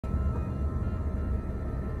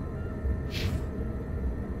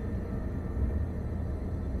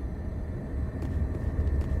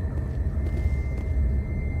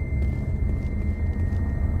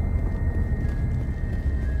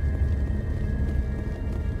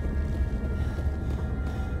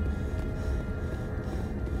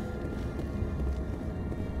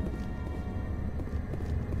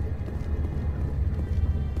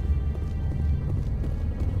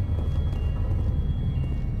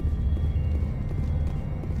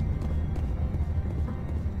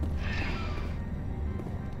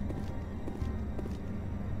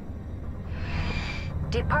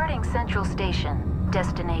Departing Central Station.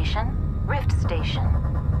 Destination, Rift Station.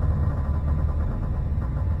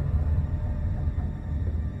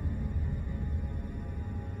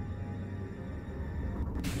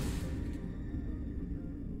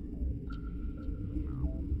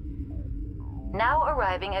 Now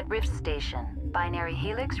arriving at Rift Station, Binary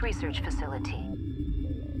Helix Research Facility.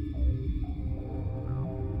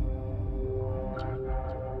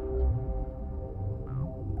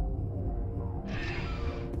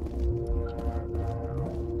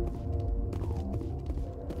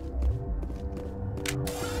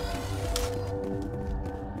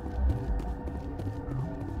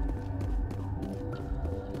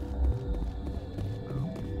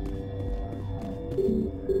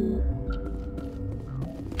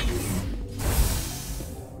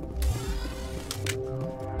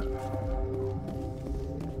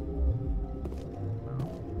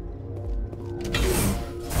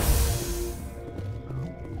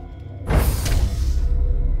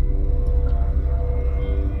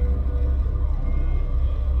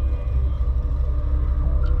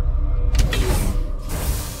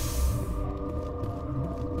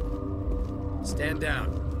 Stand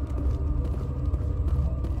down.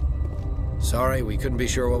 Sorry, we couldn't be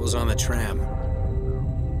sure what was on the tram.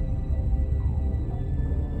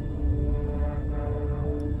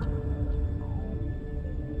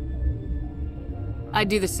 I'd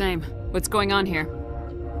do the same. What's going on here?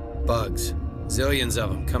 Bugs. Zillions of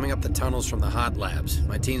them, coming up the tunnels from the hot labs.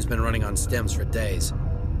 My team's been running on stems for days.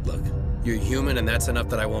 Look, you're human and that's enough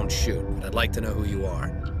that I won't shoot, but I'd like to know who you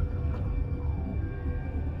are.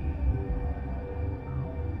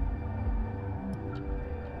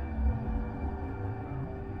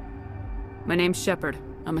 My name's Shepard.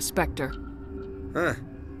 I'm a Spectre. Huh.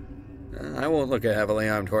 I won't look a heavily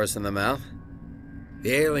armed horse in the mouth.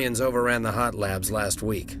 The aliens overran the hot labs last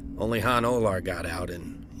week. Only Han Olar got out,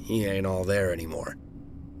 and he ain't all there anymore.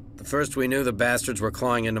 The first we knew, the bastards were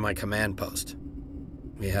clawing into my command post.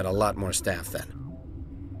 We had a lot more staff then.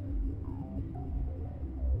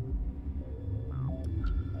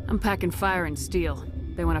 I'm packing fire and steel.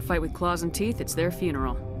 They want to fight with claws and teeth, it's their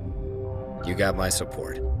funeral. You got my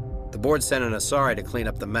support. The board sent an Asari to clean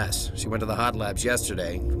up the mess. She went to the hot labs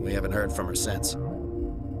yesterday. We haven't heard from her since.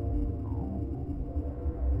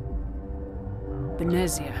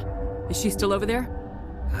 Benezia. Is she still over there?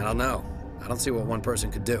 I don't know. I don't see what one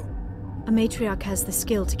person could do. A matriarch has the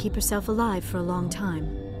skill to keep herself alive for a long time.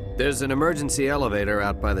 There's an emergency elevator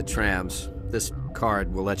out by the trams. This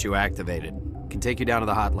card will let you activate it. Can take you down to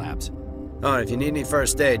the hot labs. Oh, and if you need any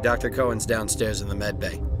first aid, Dr. Cohen's downstairs in the med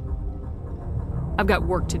bay. I've got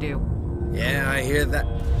work to do. Yeah, I hear that.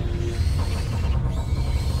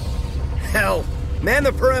 Hell! Man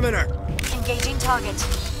the perimeter! Engaging target.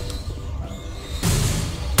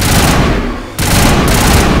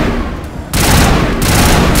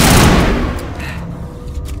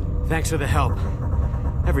 Thanks for the help.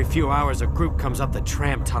 Every few hours, a group comes up the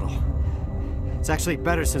tram tunnel. It's actually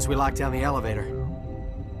better since we locked down the elevator.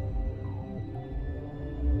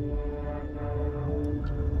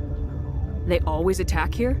 They always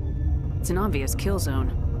attack here? It's an obvious kill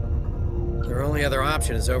zone. Their only other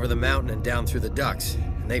option is over the mountain and down through the ducts,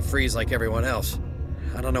 and they freeze like everyone else.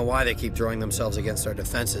 I don't know why they keep throwing themselves against our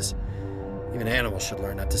defenses. Even animals should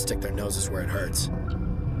learn not to stick their noses where it hurts.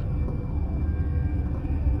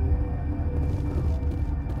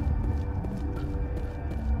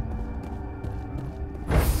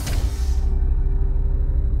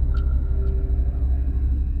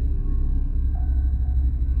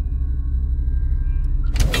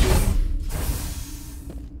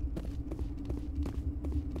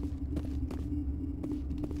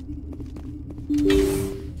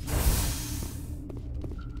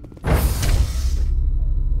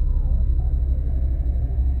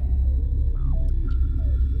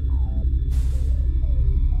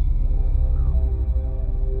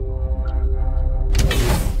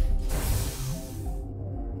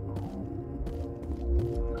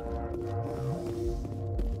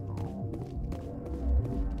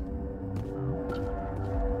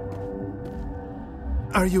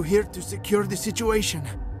 Are you here to secure the situation?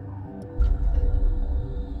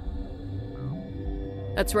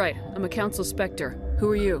 That's right. I'm a Council Spectre.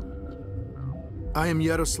 Who are you? I am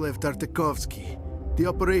Yaroslav Tartakovsky, the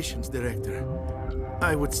operations director.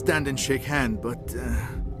 I would stand and shake hand, but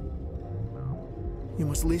you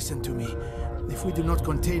must listen to me. If we do not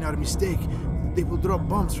contain our mistake, they will drop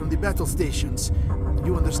bombs from the battle stations.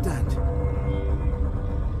 You understand?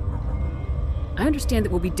 I understand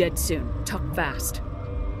that we'll be dead soon. Talk fast.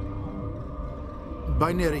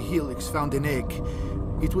 Binary Helix found an egg.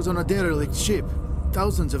 It was on a derelict ship,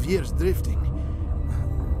 thousands of years drifting.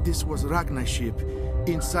 This was Rachni's ship.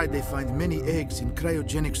 Inside they find many eggs in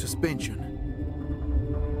cryogenic suspension.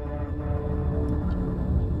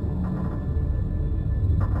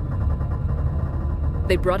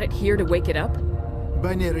 They brought it here to wake it up?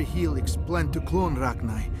 Binary Helix planned to clone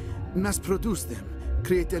Rachni, mass-produce them,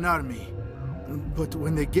 create an army. But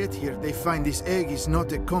when they get here, they find this egg is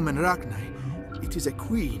not a common Rachni. It is a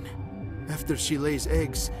queen. After she lays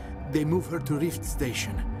eggs, they move her to Rift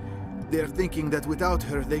Station. They are thinking that without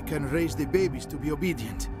her, they can raise the babies to be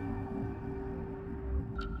obedient.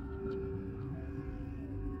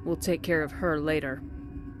 We'll take care of her later.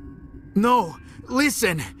 No!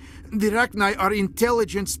 Listen! The Rachni are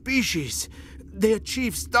intelligent species. They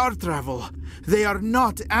achieve star travel. They are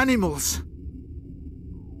not animals.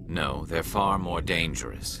 No, they're far more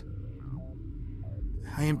dangerous.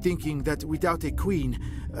 I am thinking that without a queen,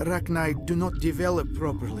 Rachni do not develop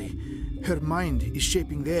properly. Her mind is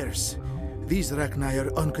shaping theirs. These Rachni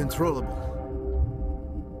are uncontrollable.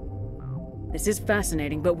 This is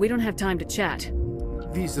fascinating, but we don't have time to chat.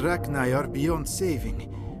 These Rachni are beyond saving.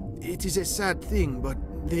 It is a sad thing, but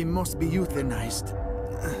they must be euthanized.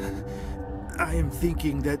 I am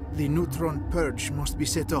thinking that the neutron purge must be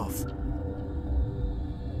set off.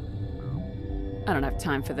 I don't have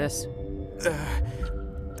time for this.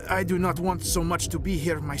 I do not want so much to be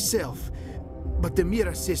here myself, but the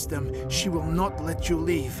Mira system, she will not let you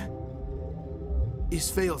leave.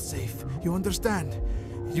 Is fail-safe, you understand?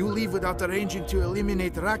 You leave without arranging to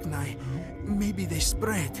eliminate Rachni, maybe they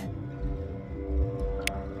spread.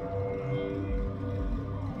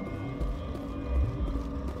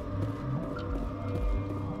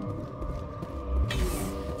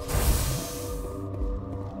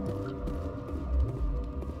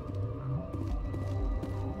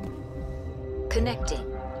 Connecting.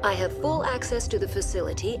 I have full access to the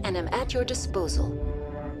facility and am at your disposal.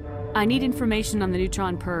 I need information on the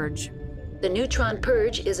neutron purge. The neutron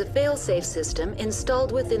purge is a fail-safe system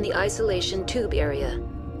installed within the isolation tube area.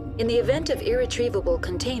 In the event of irretrievable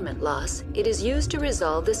containment loss, it is used to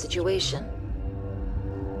resolve the situation.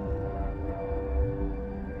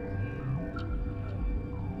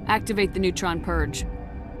 Activate the neutron purge.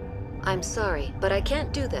 I'm sorry, but I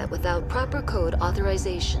can't do that without proper code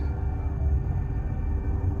authorization.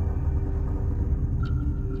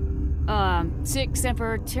 6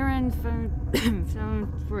 Emperor Tyrann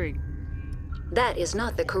 3. That is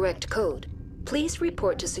not the correct code. Please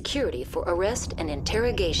report to security for arrest and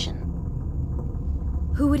interrogation.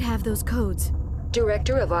 Who would have those codes?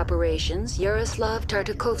 Director of Operations Yaroslav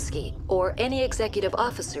Tartakovsky, or any executive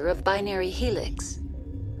officer of Binary Helix.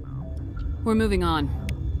 We're moving on.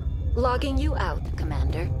 Logging you out,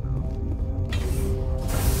 Commander.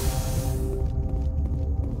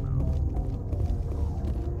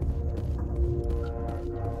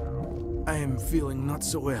 I am feeling not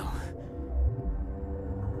so well.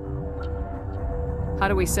 How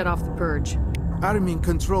do we set off the purge? Arming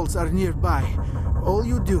controls are nearby. All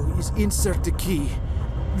you do is insert the key.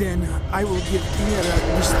 Then I will give Mira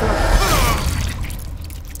the start.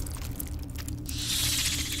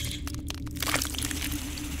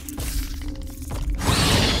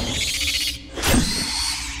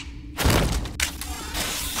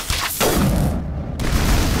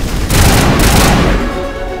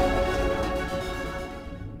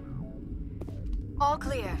 All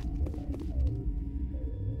clear.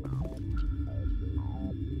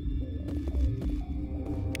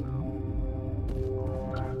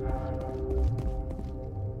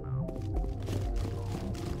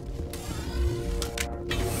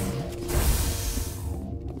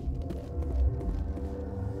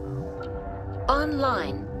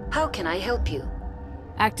 Online. How can I help you?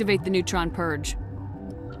 Activate the neutron purge.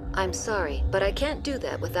 I'm sorry, but I can't do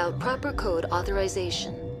that without proper code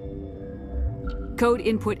authorization. Code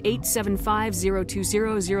input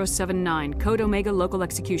 875020079. Code Omega local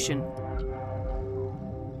execution.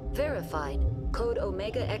 Verified. Code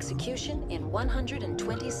Omega execution in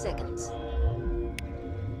 120 seconds.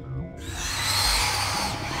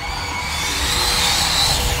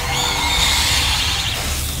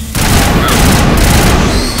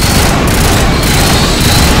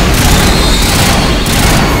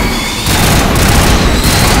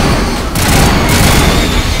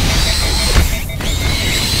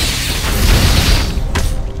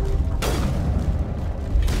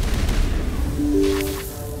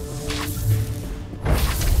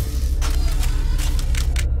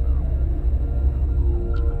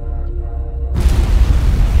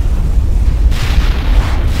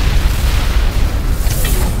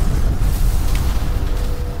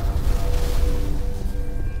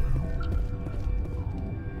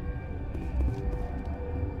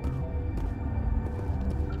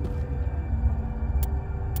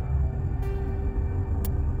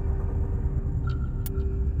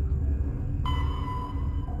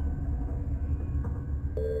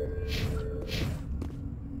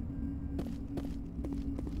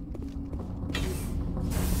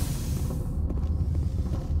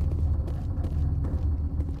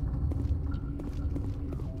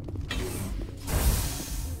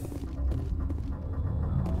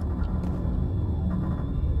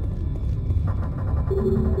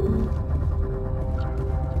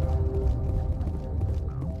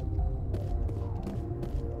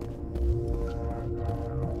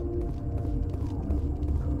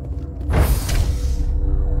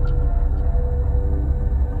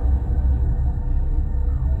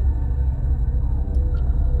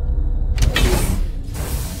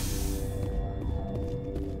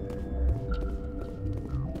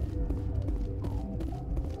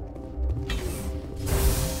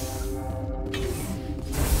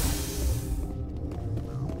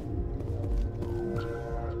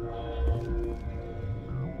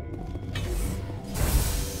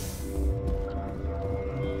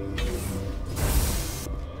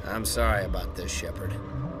 I'm sorry about this, Shepard.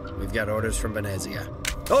 We've got orders from Venezia.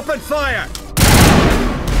 Open fire!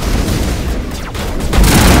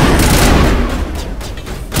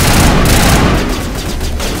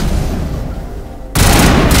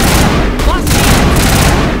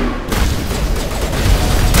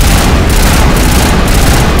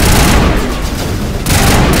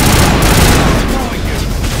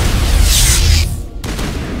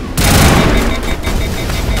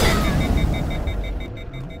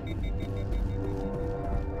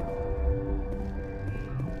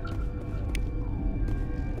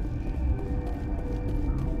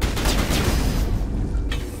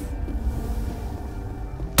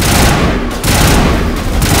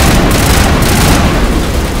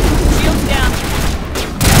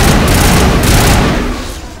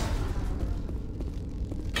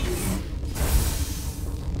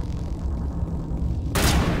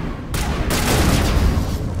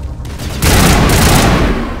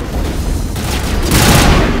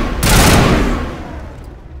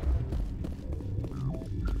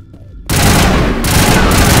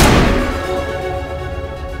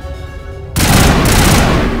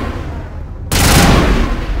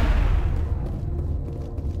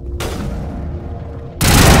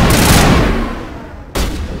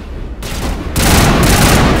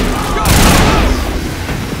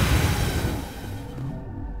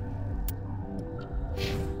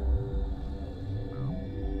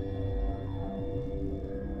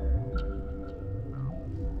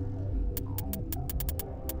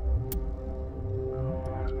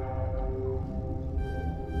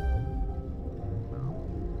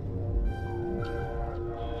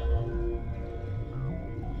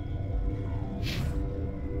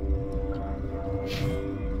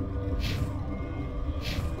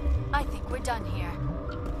 I think we're done here.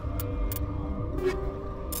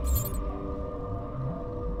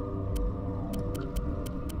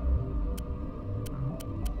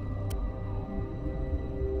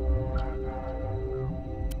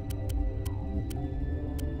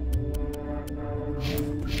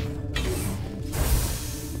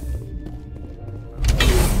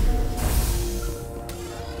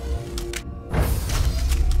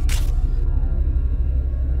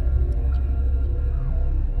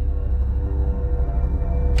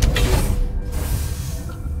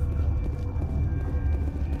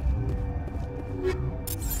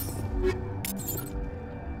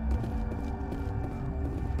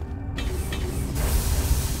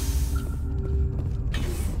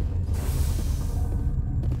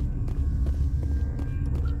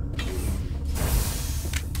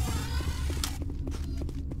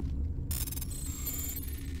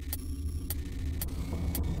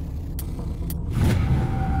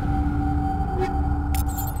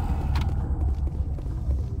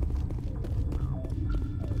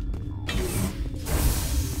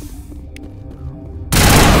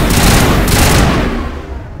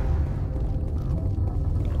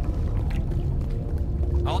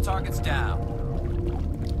 All targets down.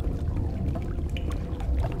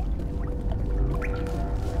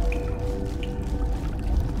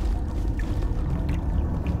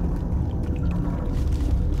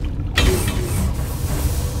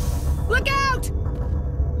 Look out!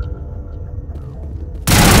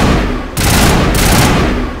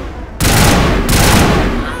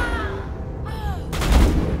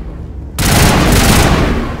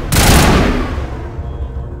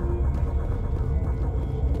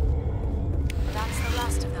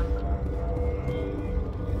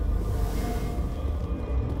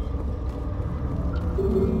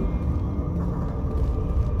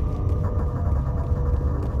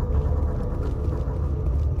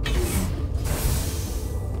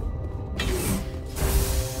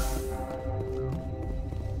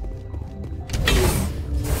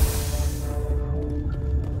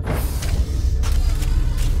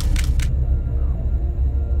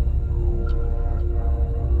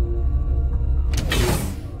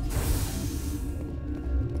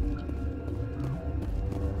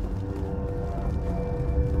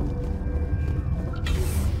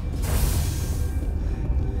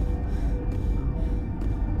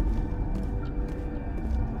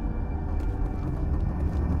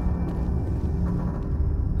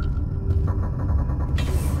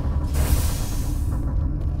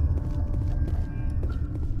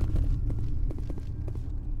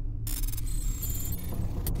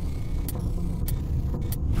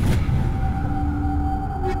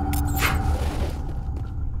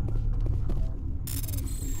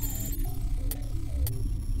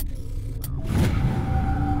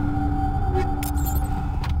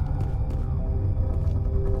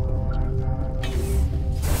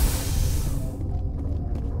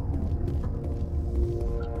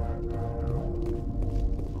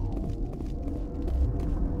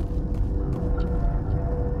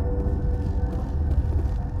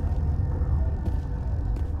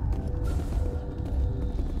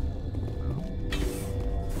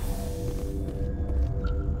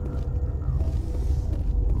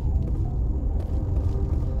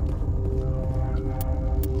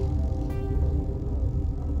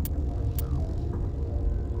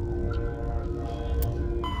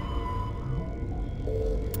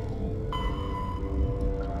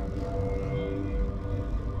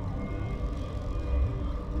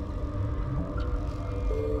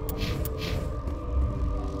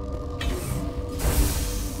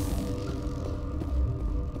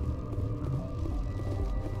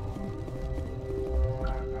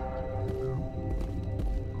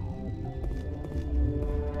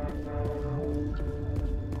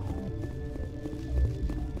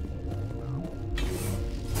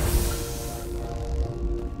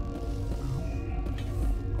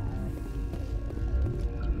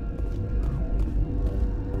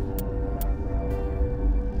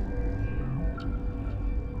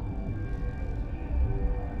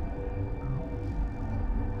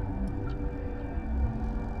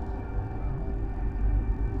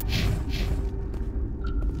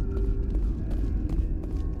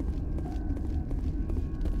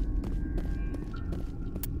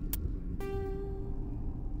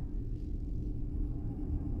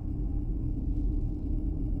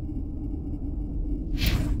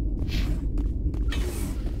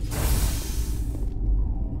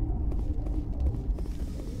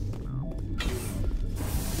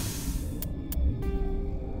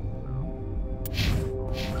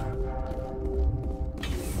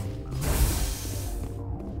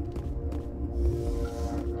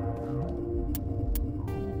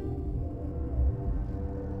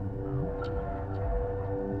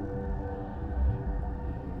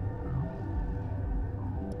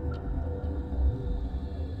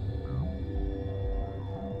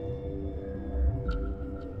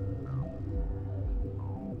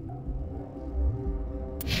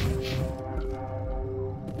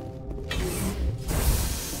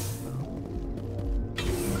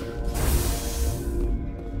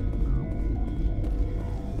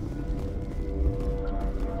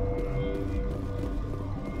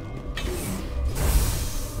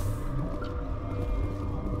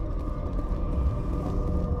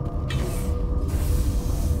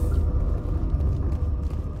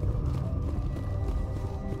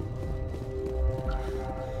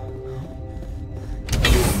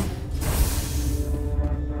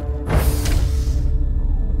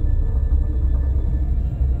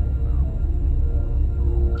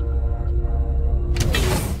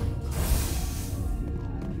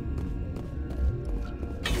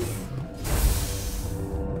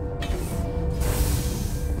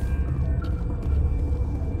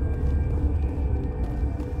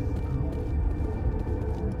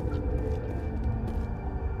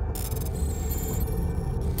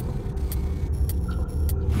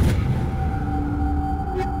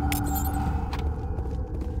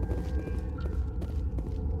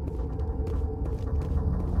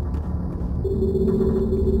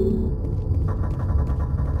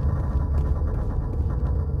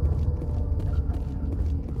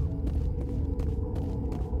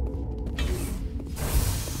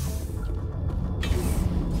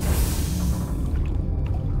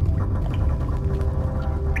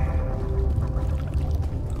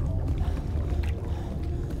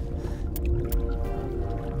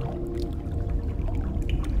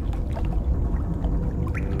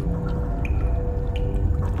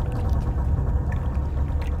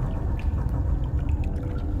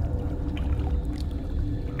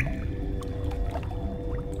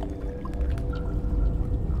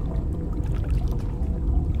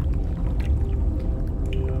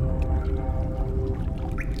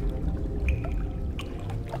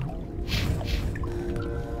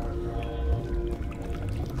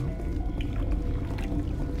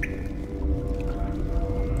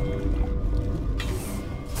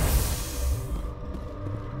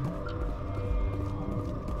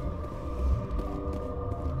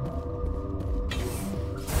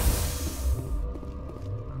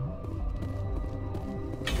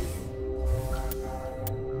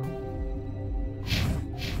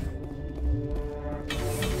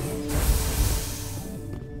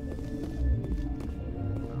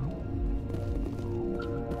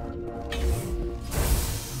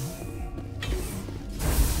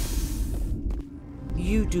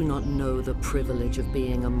 do not know the privilege of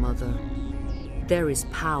being a mother. There is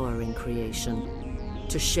power in creation.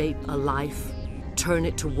 To shape a life, turn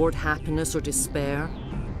it toward happiness or despair.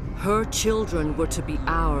 Her children were to be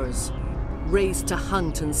ours, raised to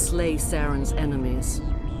hunt and slay Saren's enemies.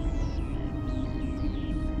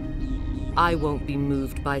 I won't be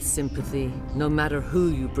moved by sympathy, no matter who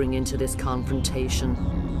you bring into this confrontation.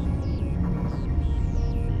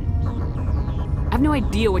 I have no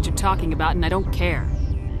idea what you're talking about, and I don't care.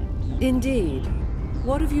 Indeed.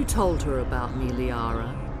 What have you told her about me,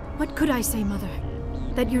 Liara? What could I say, Mother?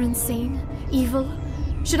 That you're insane? Evil?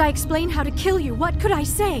 Should I explain how to kill you? What could I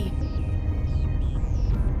say?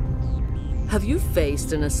 Have you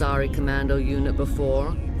faced an Asari commando unit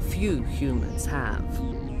before? Few humans have.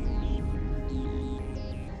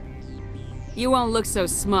 You won't look so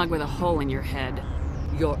smug with a hole in your head.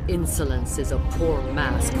 Your insolence is a poor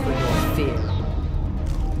mask for your fear.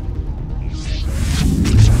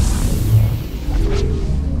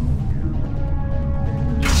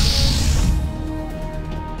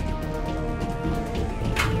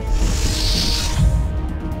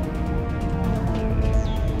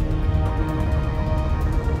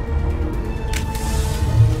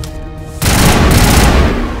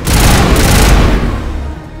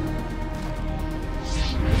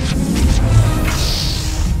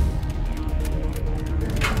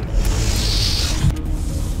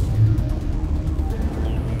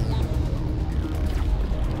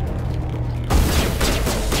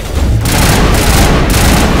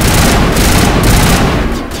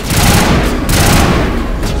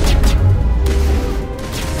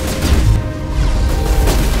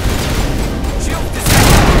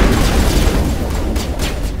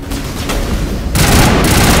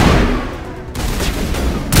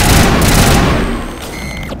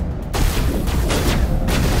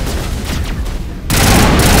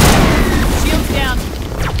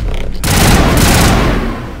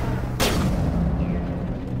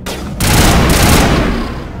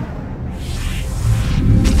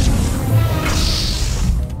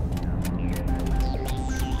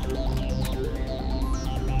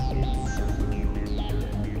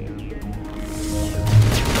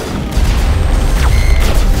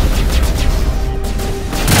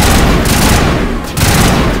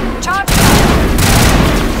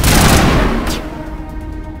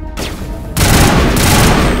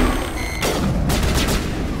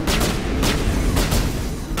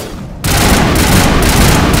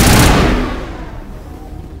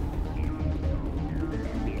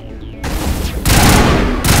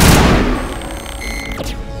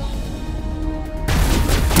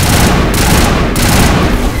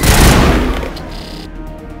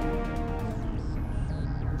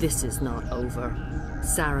 This is not over.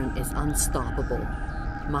 Saren is unstoppable.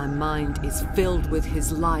 My mind is filled with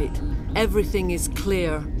his light. Everything is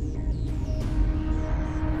clear.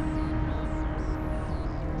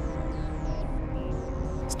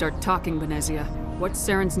 Start talking, Benezia. What's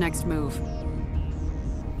Saren's next move?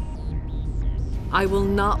 I will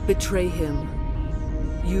not betray him.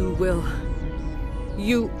 You will...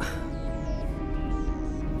 You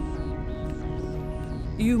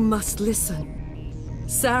must listen.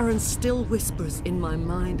 Saren still whispers in my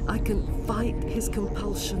mind. I can fight his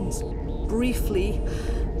compulsions, briefly,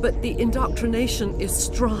 but the indoctrination is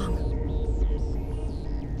strong.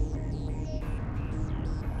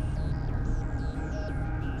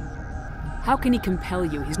 How can he compel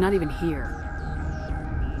you? He's not even here.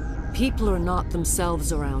 People are not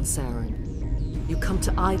themselves around Saren. You come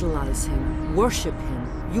to idolize him, worship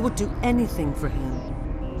him. You will do anything for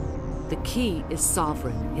him. The key is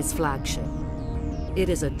Sovereign, his flagship. It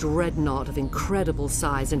is a dreadnought of incredible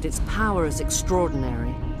size, and its power is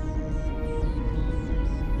extraordinary.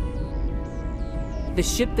 The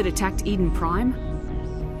ship that attacked Eden Prime?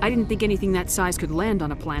 I didn't think anything that size could land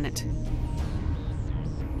on a planet.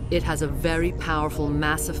 It has a very powerful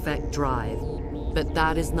mass effect drive, but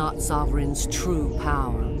that is not Sovereign's true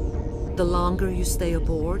power. The longer you stay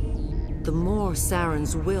aboard, the more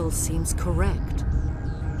Saren's will seems correct.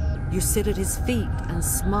 You sit at his feet and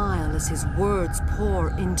smile as his words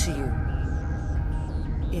pour into you.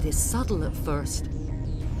 It is subtle at first.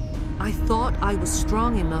 I thought I was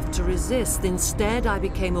strong enough to resist. Instead, I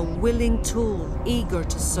became a willing tool, eager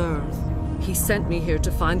to serve. He sent me here to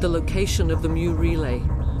find the location of the Mu relay.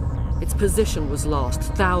 Its position was lost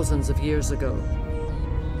thousands of years ago.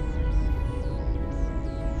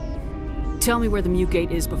 Tell me where the Mu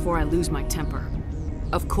Gate is before I lose my temper.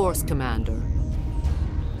 Of course, Commander.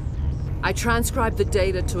 I transcribed the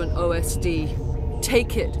data to an OSD.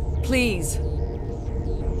 Take it, please.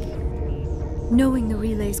 Knowing the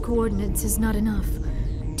relay's coordinates is not enough.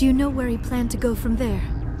 Do you know where he planned to go from there?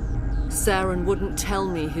 Saren wouldn't tell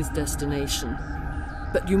me his destination.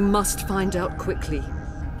 But you must find out quickly.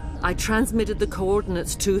 I transmitted the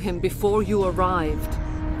coordinates to him before you arrived.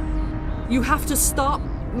 You have to stop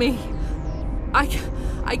me. I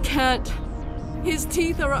can't. His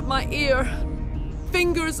teeth are at my ear.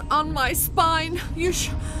 Fingers on my spine. You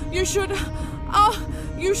should. You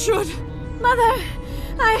should. Mother!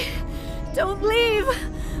 Don't leave!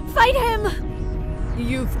 Fight him!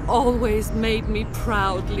 You've always made me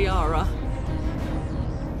proud, Liara.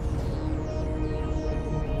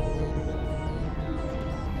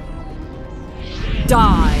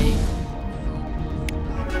 Die!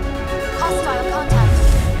 Hostile contact.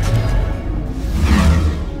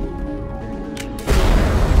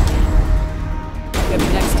 Get me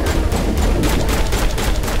next turn.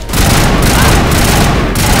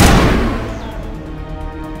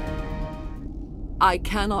 I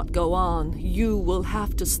cannot go on. You will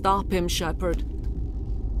have to stop him, Shepard.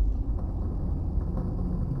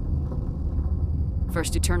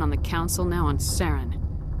 First you turn on the Council, now on Saren.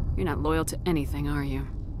 You're not loyal to anything, are you?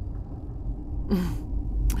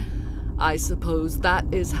 I suppose that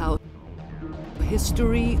is how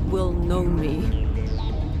history will know me.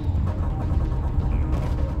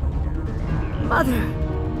 Mother!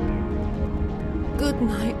 Good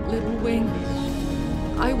night, little wing.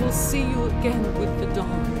 I will see you again with the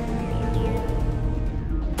dawn.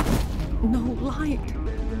 No light.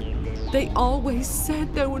 They always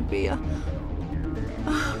said there would be a...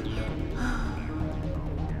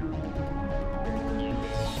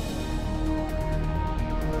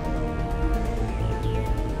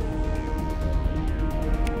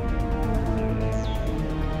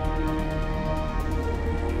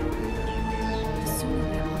 The sooner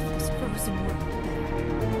we're off this frozen world,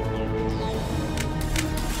 the better.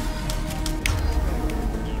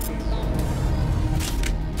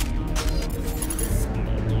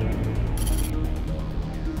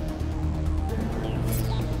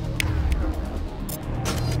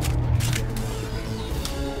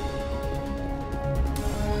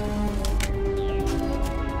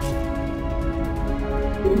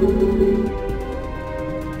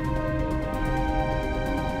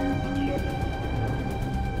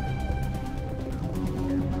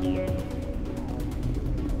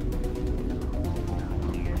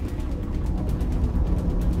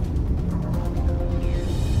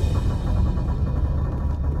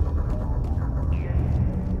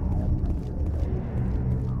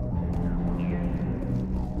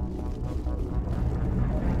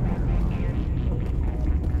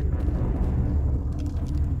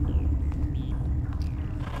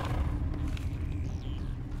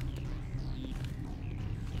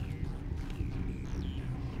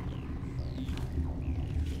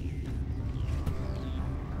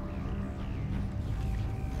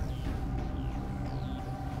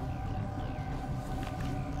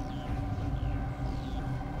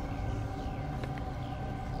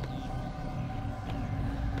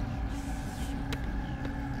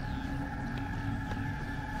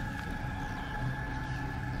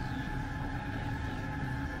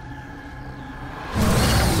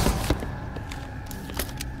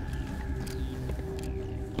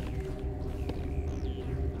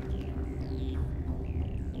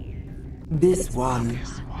 This one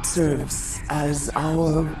serves as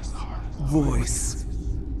our voice.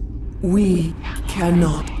 We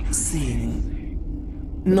cannot sing.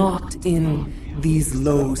 Not in these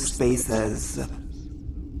low spaces.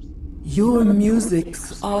 Your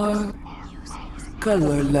musics are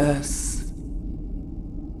colorless.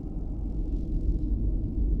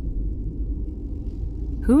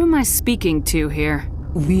 Who am I speaking to here?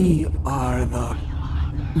 We are the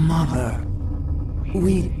Mother.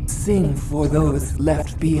 We sing for those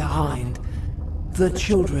left behind, the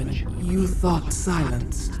children you thought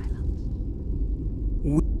silenced.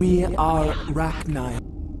 We are Rachni.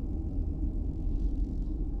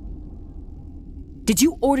 Did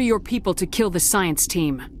you order your people to kill the science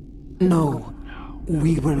team? No,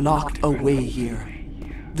 we were locked away here.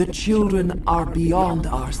 The children are beyond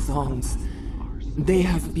our songs. They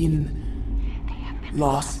have been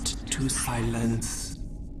lost to silence.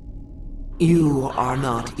 You are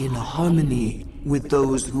not in harmony with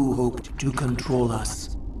those who hoped to control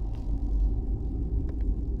us.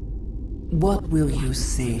 What will you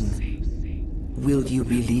sing? Will you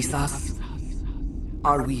release us?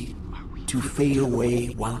 Are we to fade away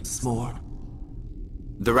once more?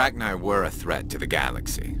 The Rachni were a threat to the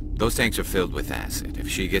galaxy. Those tanks are filled with acid. If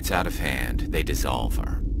she gets out of hand, they dissolve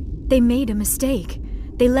her. They made a mistake.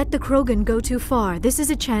 They let the Krogan go too far. This is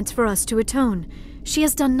a chance for us to atone. She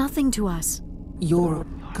has done nothing to us. Your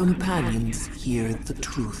companions hear the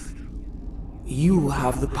truth. You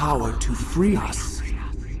have the power to free us,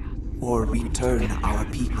 or return our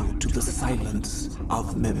people to the silence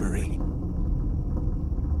of memory.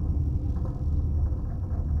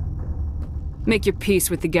 Make your peace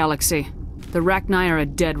with the galaxy. The Rachni are a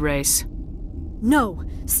dead race. No,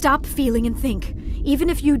 stop feeling and think. Even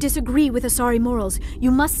if you disagree with Asari morals,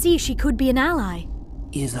 you must see she could be an ally.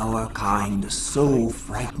 Is our kind so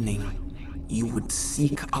frightening? You would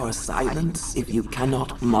seek our silence if you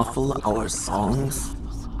cannot muffle our songs?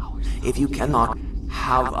 If you cannot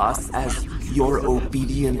have us as your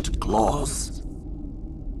obedient claws?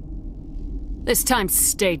 This time,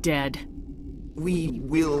 stay dead. We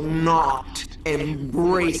will not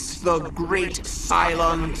embrace the great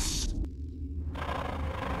silence.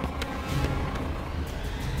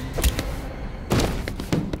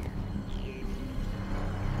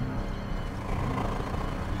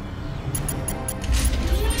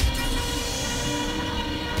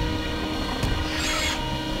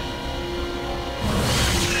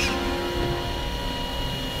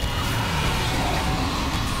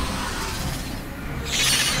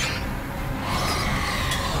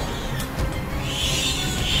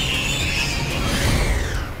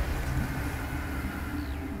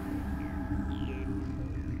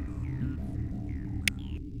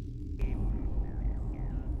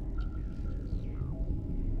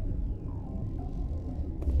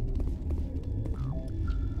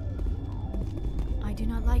 I do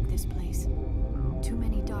not like this place. Too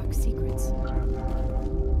many dark secrets.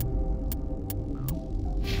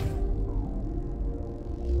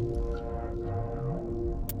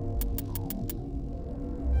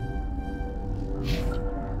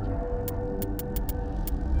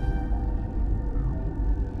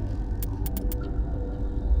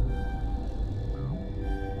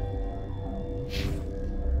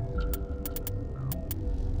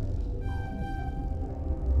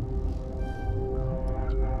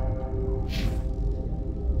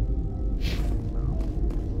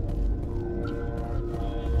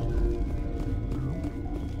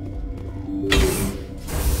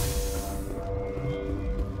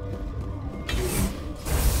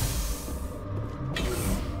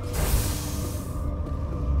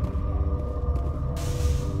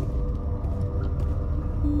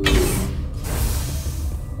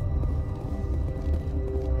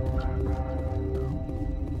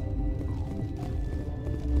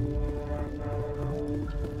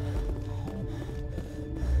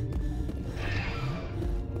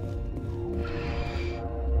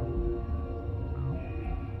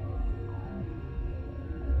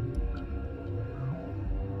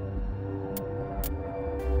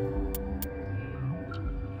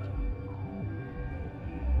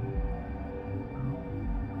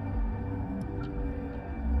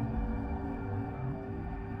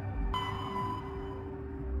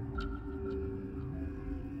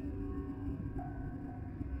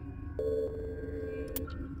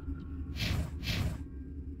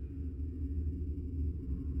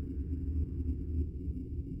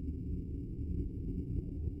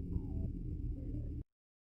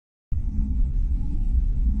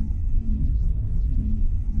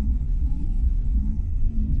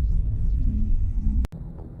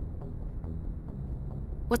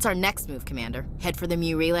 What's our next move, Commander? Head for the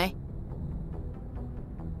Mu Relay?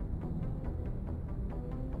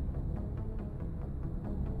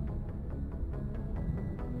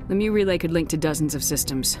 The Mu Relay could link to dozens of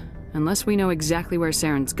systems. Unless we know exactly where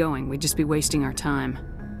Saren's going, we'd just be wasting our time.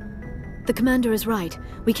 The Commander is right.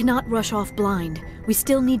 We cannot rush off blind. We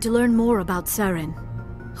still need to learn more about Saren.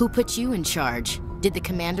 Who put you in charge? Did the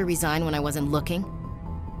Commander resign when I wasn't looking?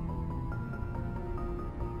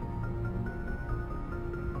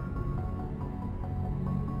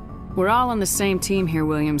 We're all on the same team here,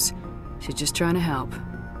 Williams. She's just trying to help.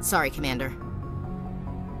 Sorry, Commander.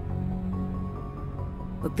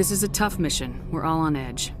 Look, this is a tough mission. We're all on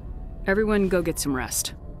edge. Everyone go get some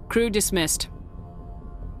rest. Crew dismissed.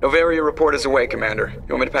 Noveria report is away, Commander.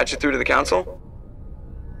 You want me to patch it through to the Council?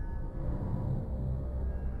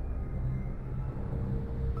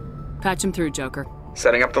 Patch him through, Joker.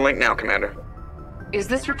 Setting up the link now, Commander. Is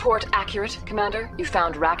this report accurate, Commander? You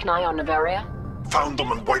found Rachni on Noveria? Found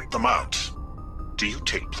them and wiped them out. Do you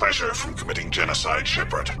take pleasure from committing genocide,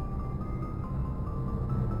 Shepard?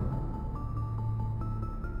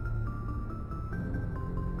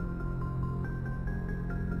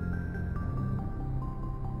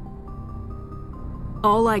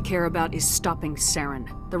 All I care about is stopping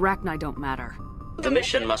Saren. The Rachni don't matter. The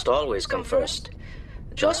mission must always come first.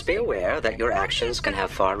 Just be aware that your actions can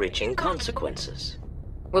have far-reaching consequences.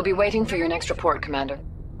 We'll be waiting for your next report, Commander.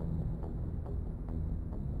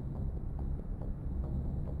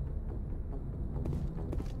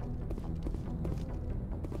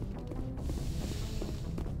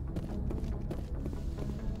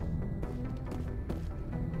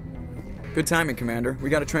 Good timing, Commander. We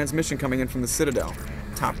got a transmission coming in from the Citadel.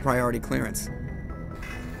 Top priority clearance.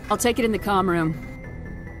 I'll take it in the comm room.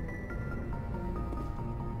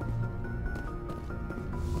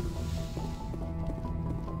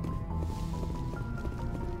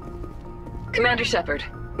 Commander Shepard,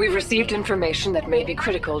 we've received information that may be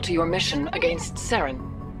critical to your mission against Saren.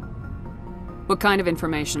 What kind of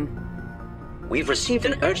information? We've received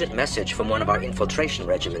an urgent message from one of our infiltration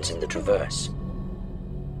regiments in the Traverse.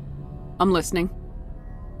 I'm listening.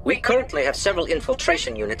 We currently have several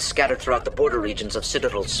infiltration units scattered throughout the border regions of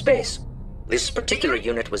Citadel space. This particular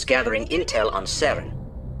unit was gathering intel on Saren.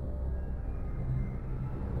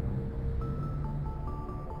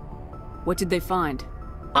 What did they find?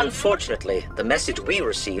 Unfortunately, the message we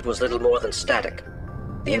received was little more than static.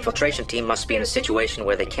 The infiltration team must be in a situation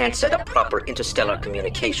where they can't set up proper interstellar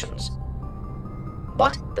communications.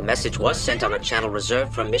 But the message was sent on a channel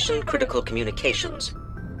reserved for mission-critical communications.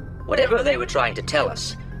 Whatever they were trying to tell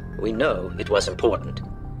us, we know it was important.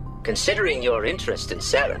 Considering your interest in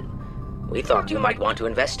Saren, we thought you might want to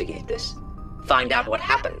investigate this. Find out what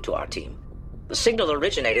happened to our team. The signal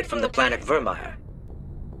originated from the planet Virmire.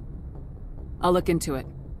 I'll look into it.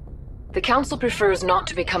 The Council prefers not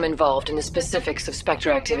to become involved in the specifics of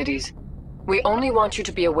Spectre activities. We only want you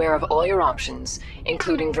to be aware of all your options,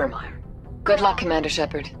 including Virmire. Good luck, Commander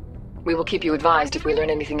Shepard. We will keep you advised if we learn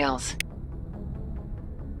anything else.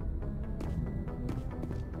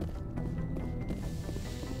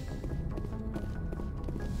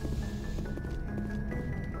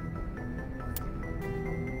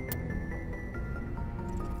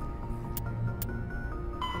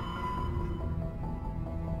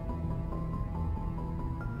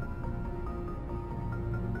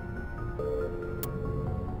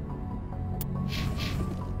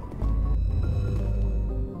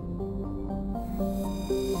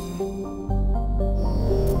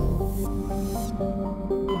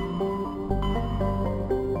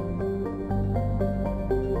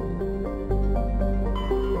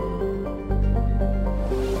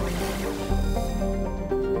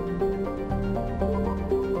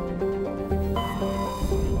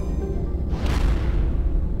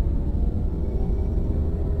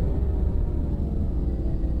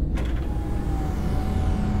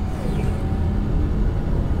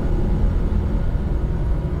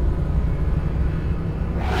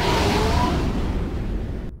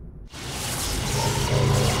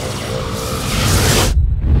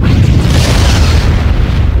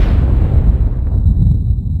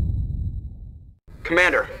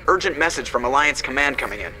 Commander, urgent message from Alliance Command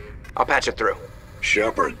coming in. I'll patch it through.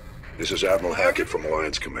 Shepard, this is Admiral Hackett from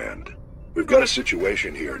Alliance Command. We've got a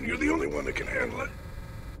situation here, and you're the only one that can handle it.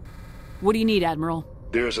 What do you need, Admiral?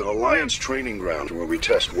 There's an Alliance training ground where we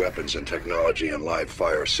test weapons and technology in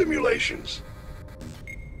live-fire simulations.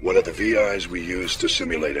 One of the VIs we use to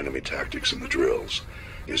simulate enemy tactics in the drills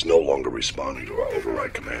is no longer responding to our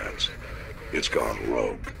override commands. It's gone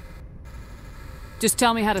rogue. Just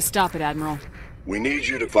tell me how to stop it, Admiral. We need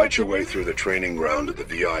you to fight your way through the training ground to the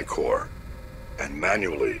VI core and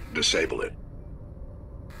manually disable it.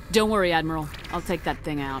 Don't worry, Admiral. I'll take that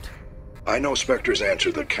thing out. I know Spectres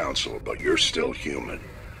answer the Council, but you're still human.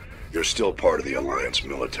 You're still part of the Alliance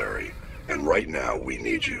military, and right now we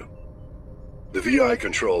need you. The VI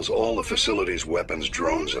controls all the facility's weapons,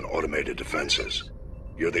 drones, and automated defenses.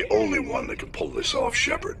 You're the only one that can pull this off,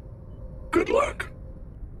 Shepard. Good luck.